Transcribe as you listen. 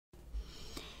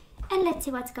And let's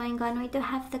see what's going on. We do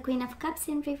have the Queen of Cups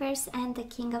in reverse and the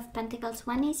King of Pentacles.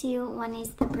 One is you, one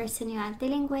is the person you are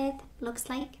dealing with, looks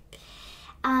like.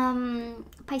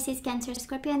 Pisces, Cancer,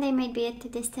 Scorpio, and they might be at a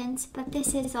distance, but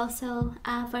this is also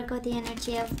Virgo, the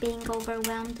energy of being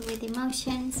overwhelmed with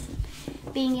emotions,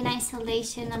 being in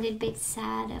isolation, a little bit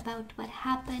sad about what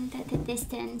happened at a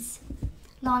distance,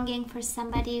 longing for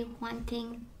somebody,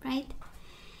 wanting, right?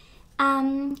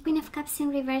 Queen of Cups in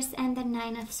reverse and the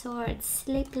Nine of Swords.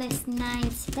 Sleepless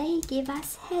nights, they give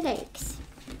us headaches.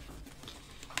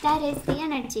 That is the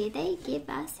energy, they give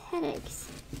us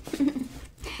headaches.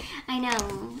 I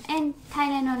know, and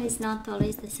Tylenol is not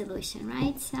always the solution,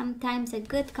 right? Sometimes a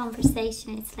good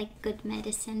conversation is like good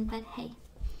medicine, but hey.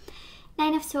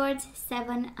 Nine of Swords,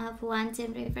 Seven of Wands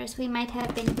in reverse. We might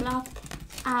have been blocked,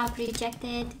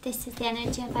 rejected. This is the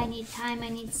energy of I need time, I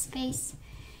need space.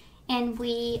 And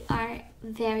we are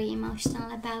very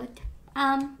emotional about,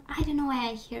 I don't know why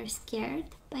I hear scared,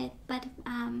 but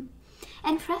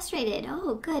and frustrated.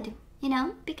 Oh, good, you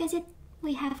know, because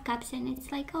we have cups and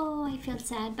it's like, oh, I feel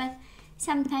sad, but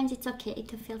sometimes it's okay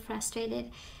to feel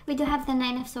frustrated. We do have the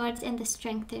Nine of Swords and the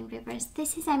Strength in reverse.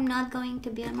 This is, I'm not going to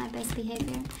be on my best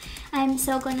behavior. I'm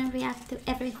so gonna react to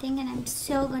everything and I'm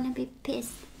so gonna be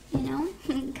pissed, you know,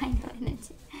 kind of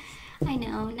energy. I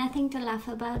know, nothing to laugh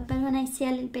about, but when I see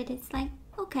a little bit, it's like,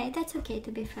 okay, that's okay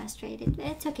to be frustrated.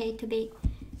 It's okay to be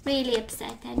really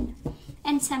upset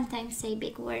and sometimes say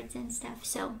big words and stuff.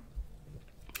 So,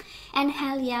 and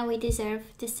hell yeah, we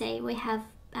deserve to say we have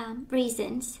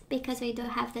reasons, because we do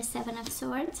have the Seven of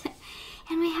Swords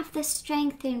and we have the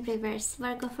Strength in reverse.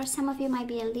 Virgo, for some of you might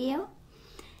be a Leo,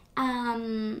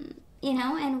 you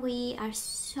know, and we are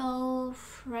so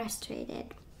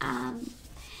frustrated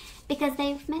because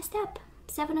they've messed up.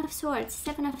 Seven of Swords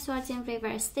in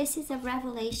reverse. This is a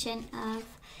revelation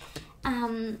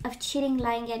of cheating,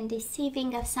 lying and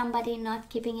deceiving, of somebody not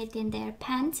keeping it in their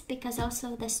pants, because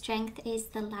also the Strength is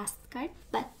the last card,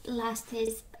 but last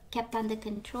is kept under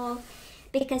control,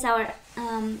 because our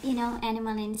you know,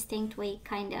 animal instinct, we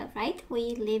kind of, right,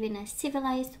 we live in a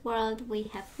civilized world, we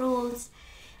have rules,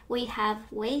 we have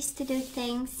ways to do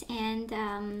things,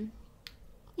 and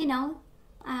you know,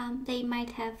 they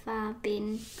might have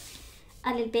been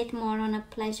a little bit more on a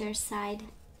pleasure side.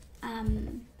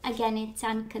 Again, it's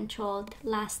uncontrolled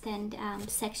lust and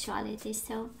sexuality,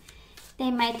 so they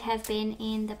might have been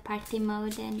in the party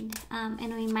mode, and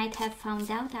we might have found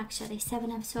out actually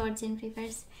Seven of Swords in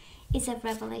reverse is a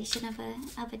revelation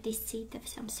of a deceit of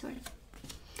some sort.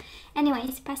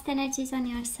 Anyways, past energies on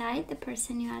your side, the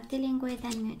person you are dealing with,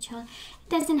 and mutual. It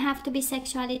doesn't have to be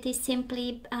sexuality,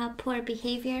 simply poor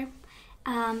behavior,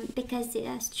 because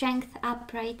Strength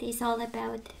upright is all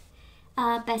about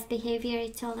best behavior.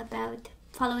 It's all about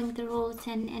following the rules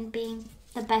and being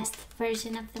the best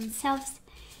version of themselves.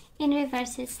 In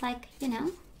reverse, it's like, you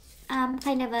know,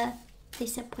 kind of a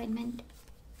disappointment.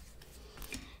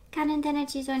 Current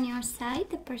energies on your side,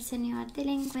 the person you are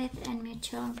dealing with, and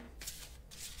mutual.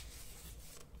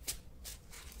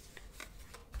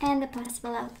 And the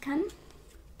possible outcome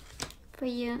for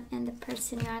you and the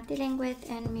person you are dealing with,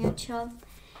 and mutual.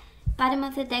 Bottom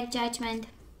of the deck, Judgment.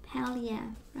 Hell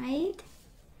yeah, right?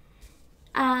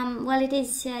 Well, it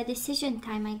is decision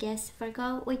time, I guess,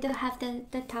 Virgo. We do have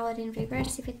the Tower in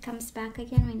reverse. If it comes back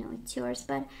again, we know it's yours,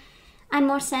 but I'm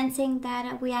more sensing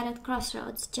that we are at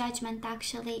crossroads. Judgment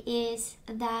actually is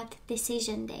that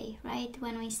decision day, right?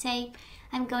 When we say,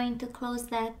 I'm going to close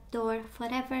that door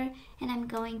forever and I'm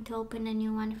going to open a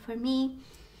new one for me,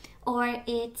 or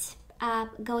it's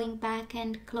going back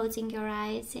and closing your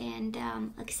eyes and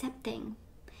accepting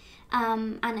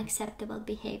unacceptable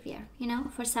behavior. You know,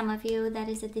 for some of you, that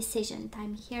is a decision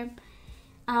time here,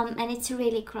 and it's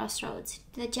really crossroads.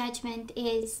 The Judgment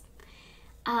is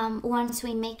once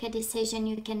we make a decision,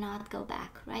 you cannot go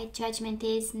back, right? Judgment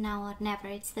is now or never.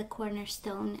 It's the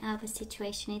cornerstone of a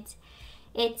situation.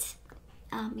 It's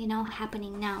you know,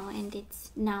 happening now, and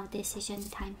it's now decision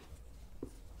time.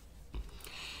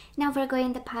 Now Virgo,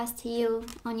 in the past, you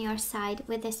on your side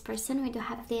with this person, we do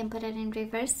have the Emperor in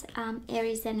reverse,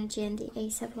 Aries energy, and the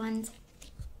Ace of Wands.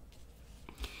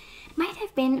 Might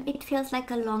have been, it feels like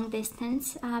a long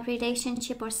distance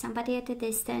relationship, or somebody at a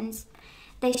distance.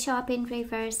 They show up in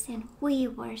reverse and we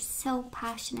were so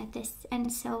passionate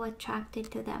and so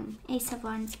attracted to them. Ace of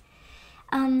Wands.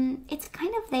 It's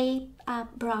kind of, they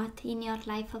brought in your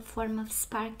life a form of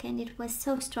spark, and it was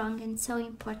so strong and so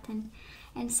important.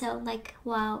 And so, like,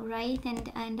 wow, right?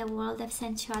 And a world of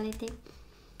sensuality,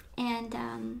 and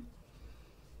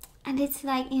it's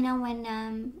like, you know,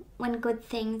 when good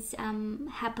things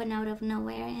happen out of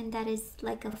nowhere, and that is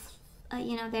like a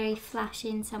you know, very flashy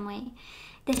in some way.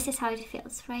 This is how it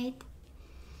feels, right?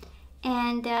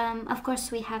 And of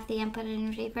course we have the Emperor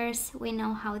in reverse. We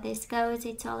know how this goes.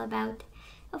 It's all about,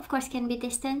 of course, can be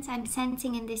distance. I'm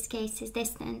sensing in this case is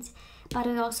distance. But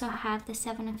we also have the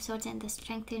Seven of Swords and the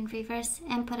Strength in reverse.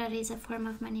 Emperor is a form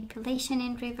of manipulation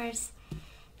in reverse.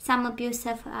 Some abuse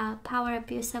of power,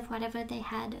 abuse of whatever they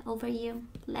had over you,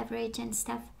 leverage and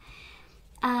stuff.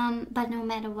 But no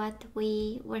matter what,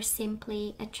 we were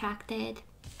simply attracted.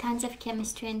 Tons of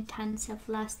chemistry and tons of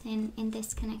lust in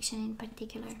this connection in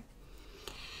particular.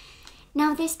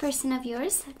 Now this person of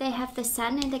yours, they have the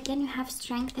Sun, and again you have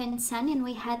Strength and Sun, and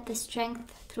we had the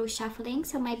Strength through shuffling,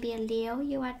 so might be a Leo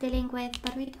you are dealing with,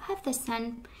 but we do have the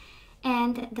Sun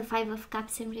and the Five of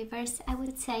Cups in reverse. I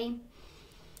would say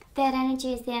that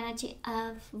energy is the energy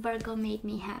of Virgo made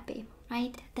me happy,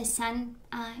 right? The Sun,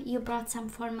 you brought some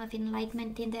form of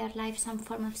enlightenment in their life, some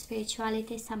form of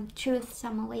spirituality, some truth,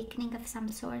 some awakening of some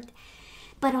sort.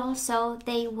 But also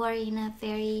they were in a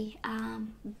very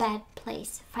bad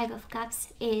place. Five of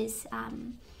Cups is,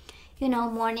 you know,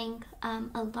 mourning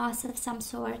a loss of some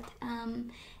sort.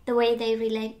 The way they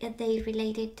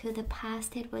related to the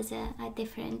past, it was a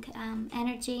different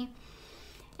energy.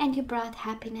 And you brought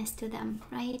happiness to them,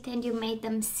 right? And you made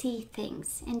them see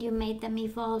things, and you made them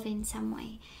evolve in some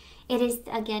way. It is,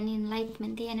 again,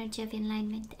 enlightenment, the energy of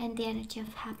enlightenment and the energy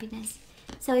of happiness.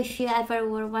 So if you ever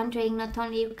were wondering, not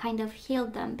only you kind of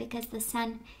healed them, because the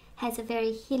Sun has a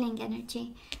very healing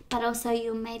energy, but also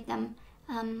you made them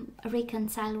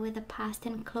reconcile with the past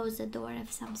and close the door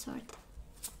of some sort.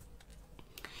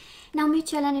 Now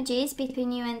mutual energies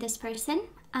between you and this person.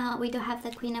 We do have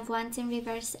the Queen of Wands in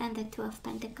reverse and the Two of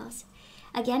Pentacles.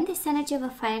 Again, this energy of a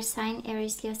fire sign,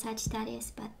 Aries, Leo,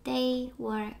 Sagittarius, but they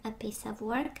were a piece of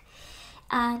work.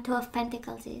 Two of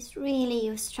Pentacles is really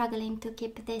you struggling to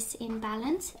keep this in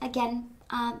balance. Again,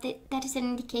 that is an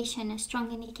indication, a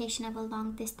strong indication of a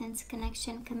long distance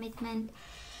connection, commitment,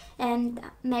 and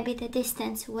maybe the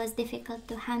distance was difficult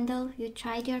to handle. You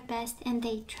tried your best and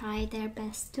they tried their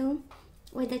best too.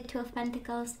 With the Two of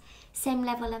Pentacles, same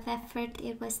level of effort.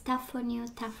 It was tough on you,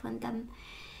 tough on them.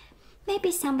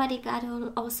 Maybe somebody got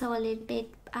also a little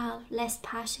bit less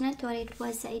passionate, or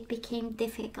it became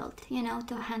difficult, you know,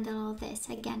 to handle all this.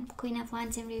 Again, Queen of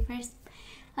Wands in reverse.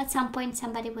 At some point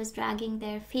somebody was dragging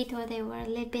their feet, or they were a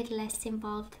little bit less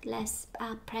involved, less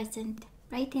present,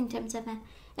 right, in terms of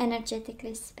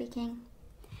energetically speaking.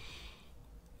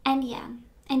 And yeah,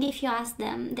 and if you ask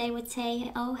them, they would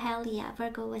say, oh hell yeah,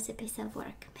 Virgo was a piece of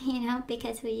work, you know,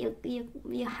 because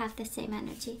you have the same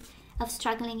energy of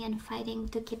struggling and fighting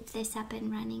to keep this up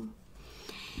and running.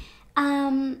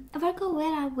 Virgo,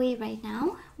 where are we right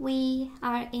now? We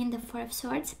are in the Four of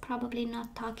Swords, probably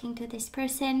not talking to this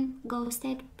person,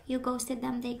 ghosted. You ghosted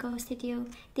them, they ghosted you,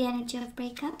 the energy of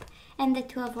breakup, and the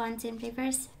Two of Wands in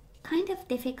reverse, kind of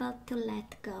difficult to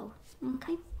let go,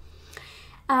 okay?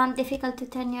 Difficult to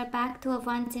turn your back. Two of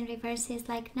Wands in reverse is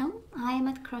like, no, I am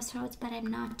at crossroads, but I'm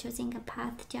not choosing a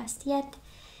path just yet.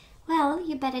 Well,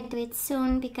 you better do it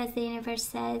soon, because the universe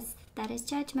says that is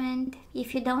judgment.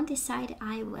 If you don't decide,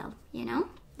 I will, you know?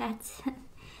 That's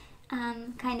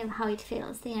kind of how it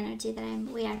feels, the energy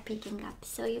that we are picking up.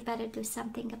 So you better do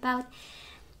something about.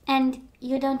 And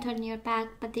you don't turn your back,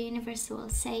 but the universe will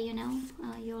say, you know,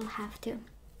 you'll have to.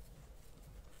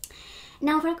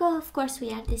 Now Virgo, of course,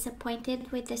 we are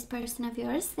disappointed with this person of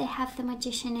yours. They have the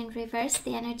Magician in reverse,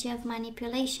 the energy of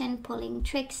manipulation, pulling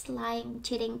tricks, lying,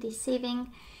 cheating,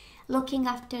 deceiving, looking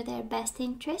after their best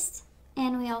interests.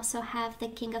 And we also have the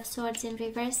King of Swords in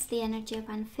reverse, the energy of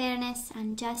unfairness,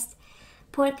 unjust,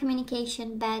 poor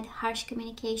communication, bad, harsh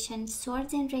communication.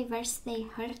 Swords in reverse, they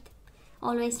hurt.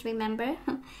 Always remember,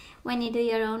 when you do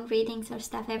your own readings or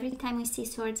stuff, every time you see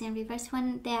swords in reverse,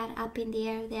 when they are up in the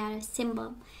air, they are a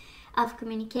symbol of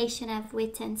communication, of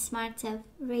wits and smarts, of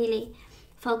really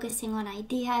focusing on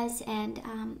ideas and,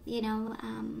 you know,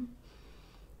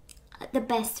 the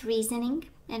best reasoning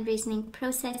and reasoning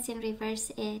process. In reverse,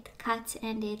 it cuts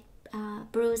and it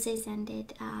bruises and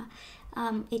it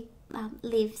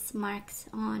leaves marks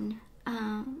on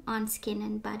skin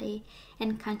and body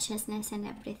and consciousness and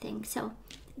everything. So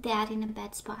they are in a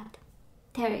bad spot,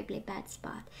 terribly bad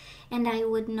spot, and I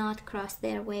would not cross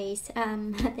their ways,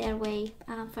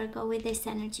 Virgo, with this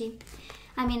energy.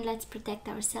 I mean, let's protect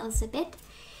ourselves a bit,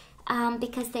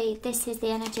 because this is the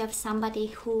energy of somebody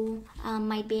who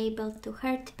might be able to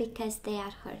hurt because they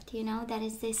are hurt, you know. That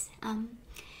is this,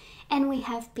 and we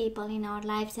have people in our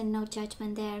lives, and no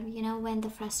judgment there, you know, when the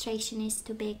frustration is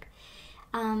too big,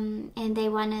 and they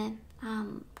want to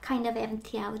kind of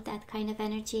empty out that kind of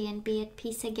energy and be at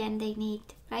peace again. They need,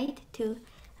 right, to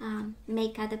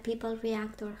make other people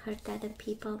react or hurt other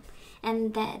people,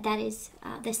 and that is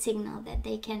the signal that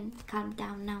they can calm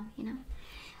down now, you know,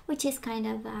 which is kind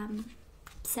of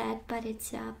sad, but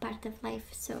it's part of life.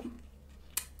 So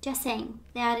just saying,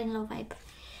 they are in low vibe.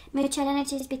 Mutual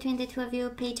energies between the two of you,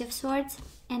 Page of Swords,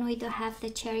 and we do have the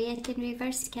Chariot in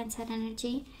reverse, Cancer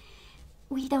energy.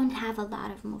 We don't have a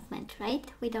lot of movement, right?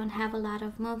 We don't have a lot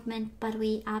of movement, but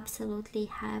we absolutely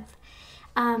have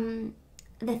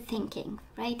the thinking,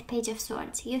 right? Page of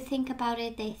Swords. You think about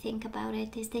it, they think about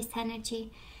it. Is this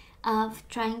energy of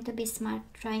trying to be smart,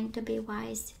 trying to be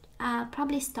wise,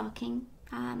 probably stalking,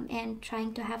 and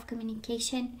trying to have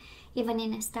communication, even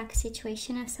in a stuck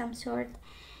situation of some sort.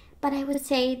 But I would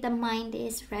say the mind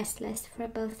is restless for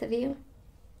both of you.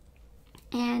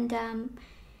 And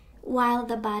while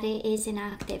the body is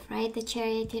inactive, right? The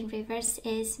Chariot in reverse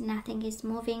is nothing is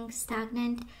moving,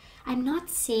 stagnant. I'm not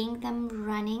seeing them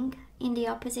running in the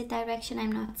opposite direction.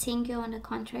 I'm not seeing you, on the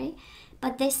contrary.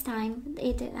 But this time,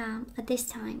 at this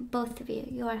time, both of you,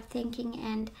 you are thinking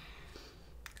and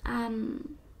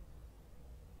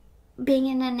being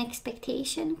in an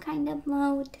expectation kind of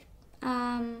mode,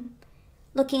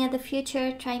 looking at the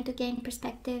future, trying to gain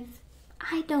perspective.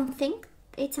 I don't think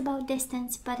it's about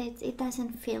distance, but it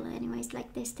doesn't feel anyways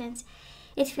like distance.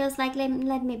 It feels like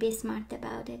let me be smart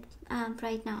about it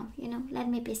right now, you know, let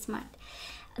me be smart.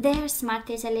 Their smart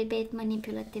is a little bit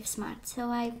manipulative smart, so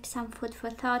I have some food for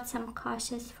thought, some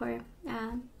cautious for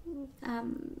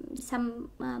some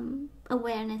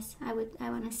awareness, I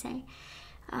want to say,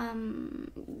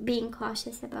 being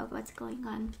cautious about what's going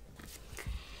on.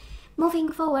 Moving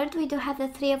forward, we do have the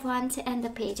Three of Wands and the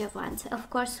Page of Wands. Of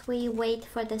course, we wait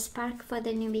for the spark, for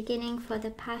the new beginning, for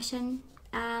the passion.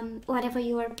 Whatever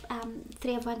your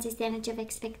Three of Wands is the energy of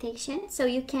expectation. So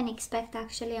you can expect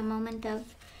actually a moment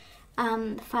of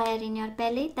fire in your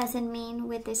belly. Doesn't mean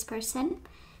with this person.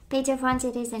 Page of Wands,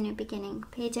 it is a new beginning.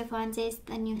 Page of Wands is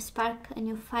a new spark, a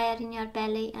new fire in your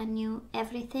belly, a new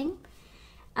everything.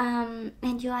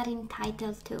 And you are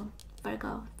entitled to,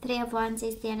 Virgo. Three of Wands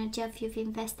is the energy of you've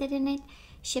invested in it.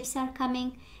 Ships are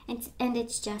coming, and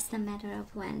it's just a matter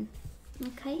of when.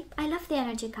 Okay, I love the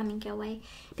energy coming your way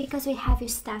because we have you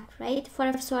stuck, right? Four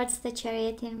of Swords, the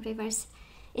Chariot in reverse,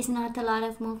 is not a lot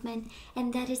of movement,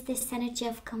 and that is this energy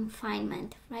of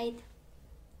confinement, right?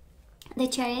 The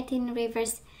Chariot in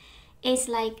reverse is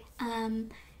like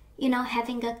you know,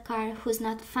 having a car who's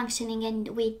not functioning and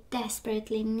we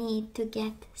desperately need to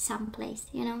get someplace,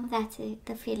 you know, that's it,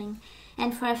 the feeling.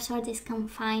 And Four of Swords is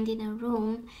confined in a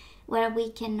room where we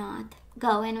cannot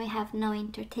go and we have no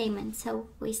entertainment, so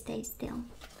we stay still,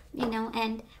 you know,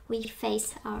 and we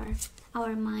face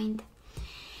our mind.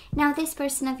 Now this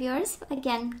person of yours,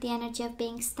 again, the energy of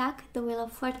being stuck, the Wheel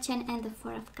of Fortune and the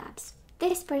Four of Cups.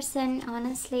 This person,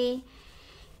 honestly,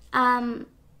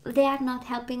 they are not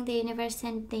helping the universe,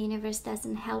 and the universe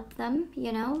doesn't help them,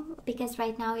 you know, because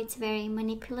right now it's very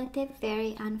manipulative,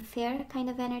 very unfair kind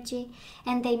of energy,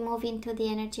 and they move into the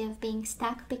energy of being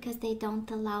stuck because they don't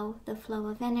allow the flow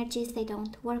of energies, they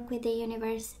don't work with the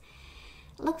universe.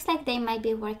 Looks like they might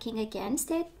be working against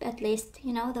it, at least,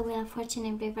 you know, the Wheel of Fortune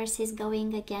in reverse is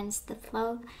going against the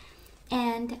flow,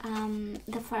 and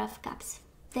the Four of Cups.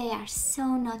 They are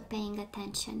so not paying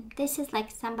attention. This is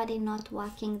like somebody not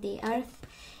walking the earth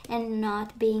and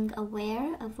not being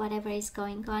aware of whatever is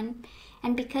going on.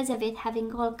 And because of it,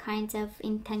 having all kinds of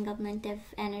entanglement of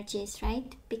energies,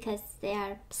 right? Because they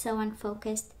are so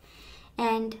unfocused.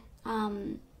 And,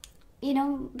 you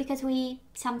know, because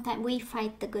sometimes we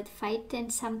fight the good fight,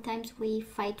 and sometimes we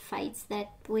fight fights that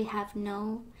we have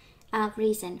no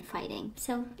reason fighting.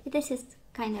 So this is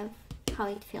kind of how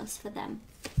it feels for them.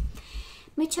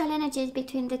 Mutual energies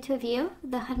between the two of you,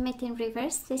 the Hermit in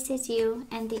reverse, this is you,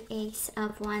 and the Ace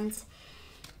of Wands.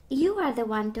 You are the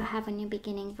one to have a new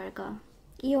beginning, Virgo.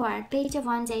 You are. Page of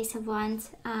Wands, Ace of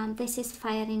Wands, this is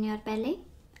fire in your belly.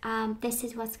 This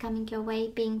is what's coming your way,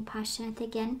 being passionate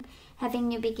again, having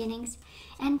new beginnings.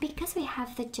 And because we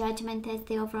have the Judgment as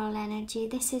the overall energy,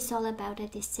 this is all about a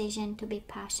decision to be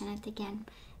passionate again.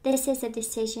 This is a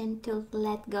decision to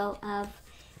let go of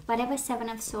whatever Seven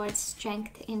of Swords,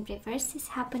 strength in reverse is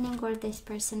happening, or this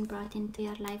person brought into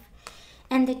your life.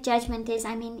 And the Judgment is,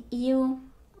 I mean, you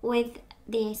with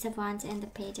the Ace of Wands and the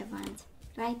Page of Wands,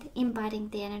 right? Embodying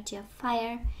the energy of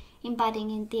fire,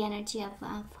 embodying the energy of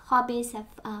hobbies, of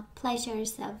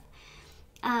pleasures, of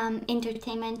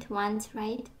entertainment ones,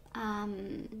 right?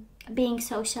 Being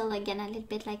social, again, a little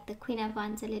bit like the Queen of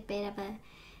Wands, a little bit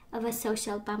of a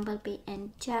social bumblebee,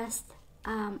 and just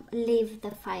leave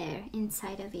the fire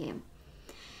inside of you.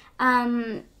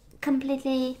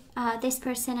 completely, this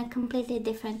person a completely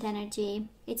different energy.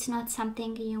 It's not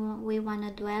something we want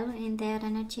to dwell in their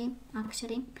energy,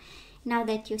 actually. Now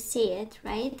that you see it,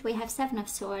 right? We have Seven of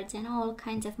Swords and all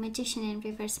kinds of magician in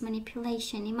reverse,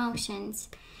 manipulation, emotions,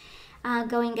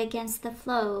 going against the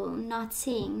flow, not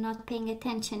seeing, not paying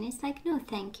attention. It's like, no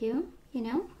thank you, you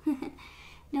know.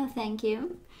 No thank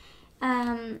you.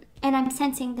 And I'm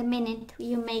sensing the minute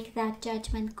you make that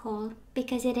judgment call,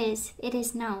 because it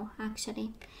is now,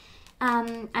 actually.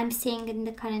 I'm seeing in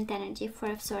the current energy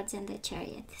Four of Swords and the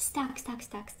Chariot, stuck,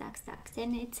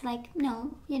 and it's like,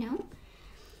 no, you know,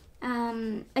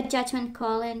 a judgment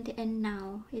call, and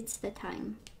now it's the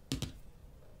time.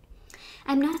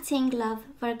 I'm not seeing love,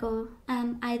 Virgo,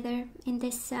 either in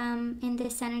this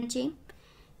energy,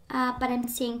 but I'm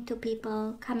seeing two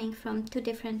people coming from two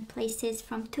different places,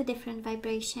 from two different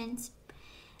vibrations.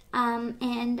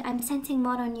 And I'm sensing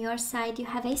more on your side. You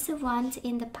have Ace of Wands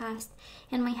in the past,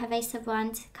 and we have Ace of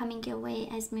Wands coming your way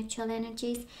as mutual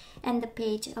energies, and the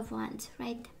Page of Wands,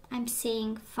 right? I'm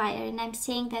seeing fire, and I'm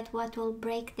seeing that what will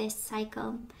break this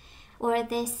cycle or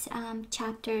this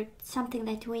chapter, something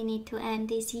that we need to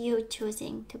end, is you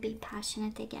choosing to be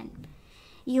passionate again.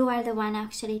 You are the one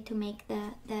actually to make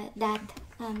that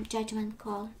judgment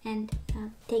call and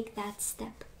take that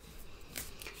step.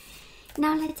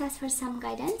 Now let's ask for some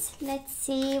guidance. Let's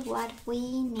see what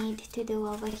we need to do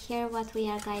over here, what we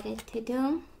are guided to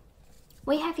do.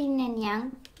 We have Yin and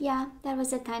Yang. Yeah, there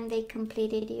was a time they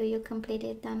completed you, you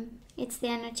completed them. It's the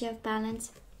energy of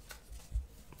balance.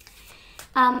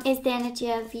 It's the energy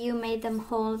of you made them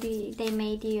whole, they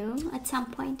made you at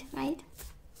some point, right?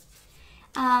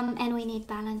 And we need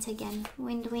balance again.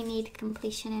 We need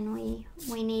completion, and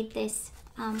we need this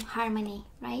harmony,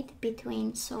 right,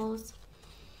 between souls.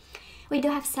 We do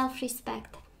have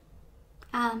self-respect,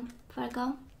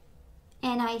 Virgo,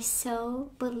 and I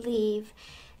so believe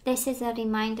this is a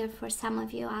reminder for some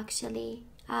of you, actually.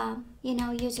 You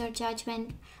know, use your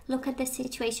judgment, look at the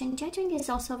situation. Judging is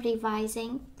also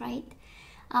revising, right?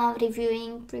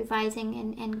 Reviewing, revising,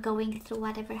 and going through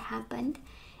whatever happened,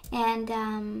 and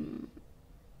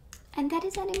that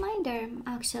is a reminder,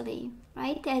 actually,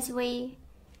 right? As we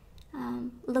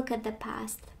look at the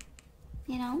past,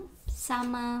 you know,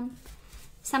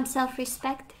 some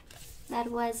self-respect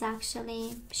that was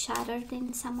actually shattered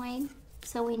in some way,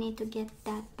 so we need to get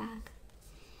that back.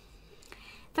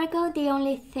 Virgo, the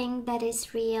only thing that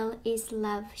is real is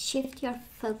love. Shift your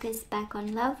focus back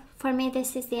on love. For me,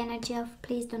 this is the energy of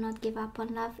please do not give up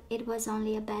on love. It was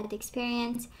only a bad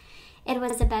experience. It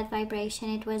was a bad vibration.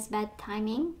 It was bad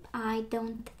timing. I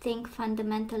don't think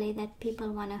fundamentally that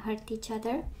people want to hurt each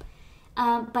other.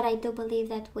 But I do believe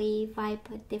that we vibe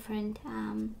at different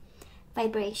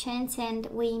vibrations, and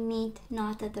we meet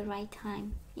not at the right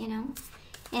time, you know.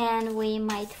 And we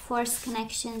might force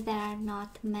connections that are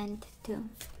not meant to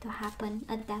happen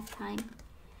at that time.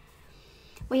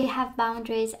 We have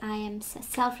boundaries. I am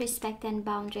self-respect and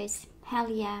boundaries. Hell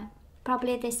yeah.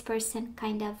 Probably this person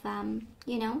kind of,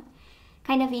 you know,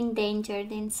 kind of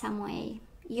endangered in some way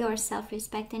your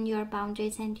self-respect and your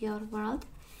boundaries and your world.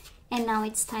 And now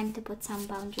it's time to put some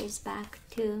boundaries back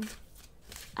to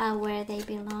where they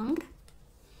belong.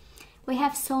 We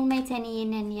have soulmates and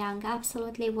yin and yang.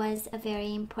 Absolutely was a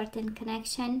very important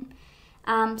connection.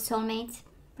 Soulmates,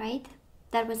 right?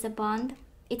 That was a bond.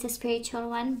 It's a spiritual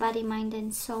one, body, mind,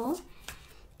 and soul.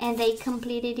 And they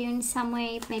completed you in some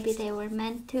way. Maybe they were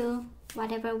meant to.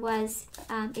 Whatever it was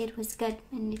good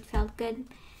and it felt good.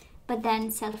 But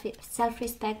then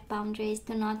self-respect, boundaries,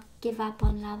 do not give up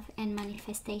on love, and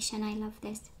manifestation. I love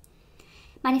this.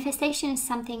 Manifestation is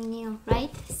something new,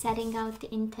 right? Setting out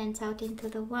the intents out into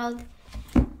the world.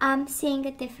 Seeing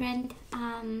a different,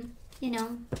 you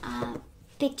know,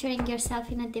 picturing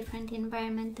yourself in a different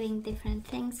environment, doing different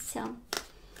things. So,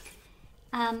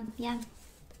 yeah.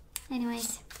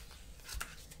 Anyways.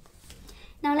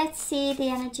 Now let's see the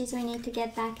energies we need to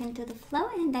get back into the flow,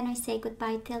 and then we say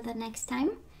goodbye till the next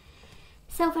time.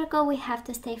 So Virgo, we have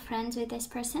to stay friends with this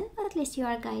person, but at least you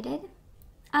are guided.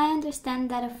 I understand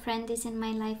that a friend is in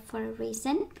my life for a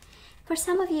reason. For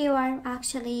some of you are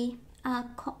actually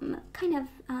kind of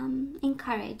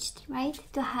encouraged, right,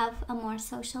 to have a more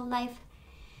social life,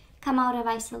 come out of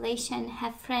isolation,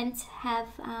 have friends, have,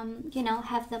 you know,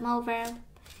 have them over.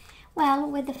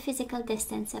 Well, with the physical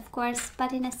distance, of course,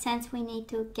 but in a sense, we need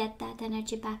to get that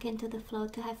energy back into the flow,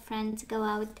 to have friends, go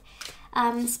out,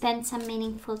 spend some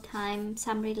meaningful time,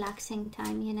 some relaxing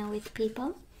time, you know, with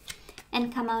people,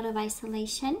 and come out of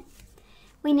isolation.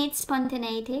 We need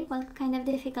spontaneity. Well, kind of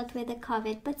difficult with the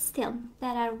COVID, but still,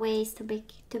 there are ways to be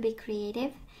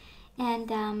creative,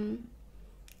 and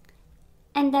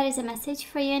And that is a message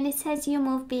for you, and it says you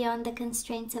move beyond the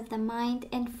constraints of the mind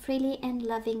and freely and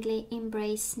lovingly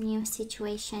embrace new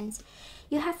situations.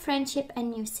 You have friendship and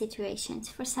new situations.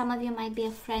 For some of you, might be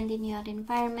a friend in your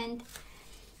environment.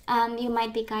 You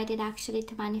might be guided actually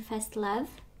to manifest love,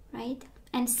 right?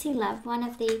 And see love. One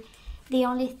of the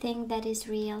only thing that is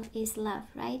real is love,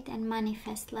 right? And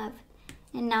manifest love.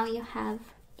 And now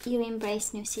you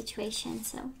embrace new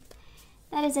situations. So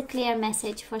that is a clear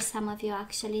message for some of you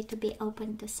actually, to be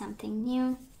open to something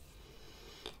new.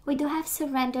 We do have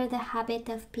surrender the habit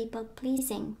of people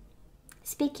pleasing.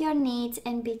 Speak your needs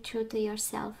and be true to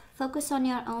yourself. Focus on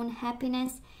your own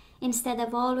happiness instead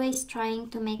of always trying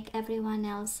to make everyone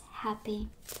else happy.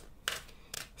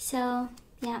 So,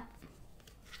 yeah.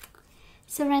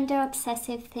 Surrender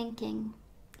obsessive thinking.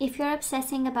 If you're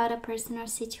obsessing about a person or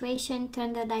situation,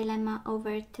 turn the dilemma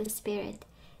over to spirit.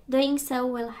 Doing so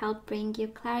will help bring you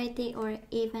clarity or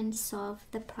even solve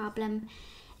the problem.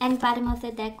 And bottom of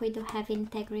the deck, we do have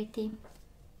integrity.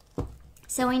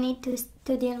 So we need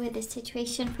to deal with the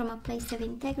situation from a place of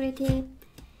integrity.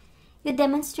 You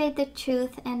demonstrate the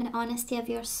truth and honesty of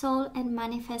your soul and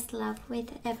manifest love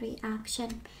with every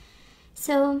action.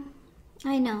 So,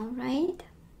 I know, right?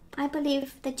 I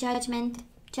believe the judgment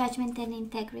and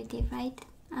integrity, right,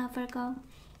 Virgo?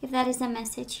 If that is a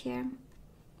message here.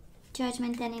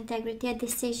 Judgment and integrity, a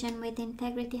decision with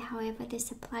integrity, however this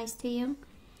applies to you.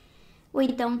 We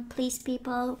don't please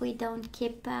people, we don't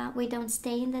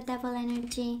stay in the devil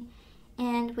energy,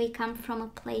 and we come from a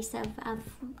place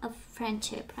of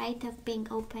friendship, right? Of being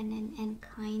open and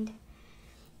kind.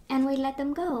 And we let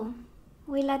them go.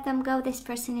 We let them go. This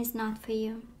person is not for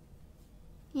you.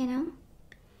 You know?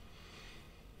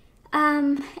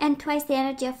 And twice the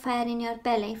energy of fire in your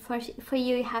belly. For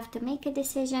you, you have to make a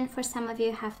decision. For some of you,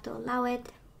 you have to allow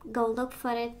it. Go look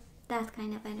for it. That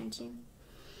kind of energy.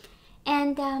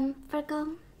 And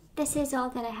Virgo, this is all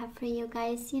that I have for you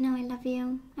guys. You know I love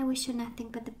you. I wish you nothing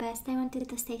but the best. I want you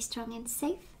to stay strong and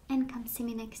safe. And come see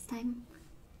me next time.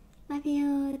 Love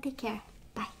you. Take care.